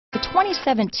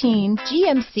2017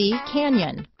 GMC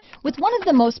Canyon. With one of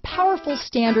the most powerful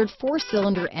standard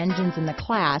 4-cylinder engines in the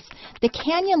class, the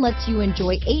Canyon lets you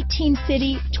enjoy 18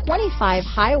 city, 25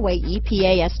 highway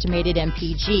EPA estimated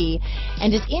MPG,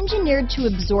 and is engineered to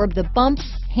absorb the bumps,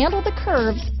 handle the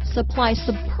curves, supply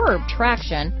superb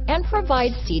traction, and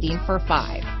provide seating for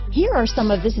 5. Here are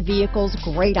some of this vehicle's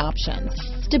great options: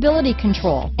 stability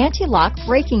control, anti-lock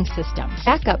braking system,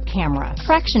 backup camera,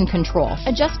 traction control,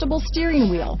 adjustable steering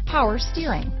wheel, power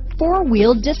steering,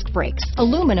 4-wheel disc brakes,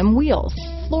 aluminum wheels,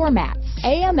 floor mats,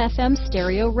 AM/FM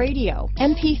stereo radio,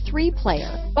 MP3 player,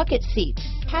 bucket seats,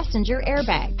 passenger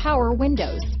airbag, power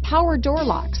windows, power door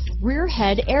locks, rear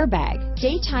head airbag,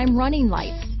 daytime running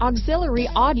lights, auxiliary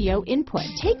audio input.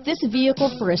 Take this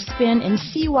vehicle for a spin and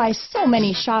see why so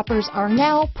many shoppers are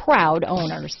now proud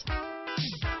owners.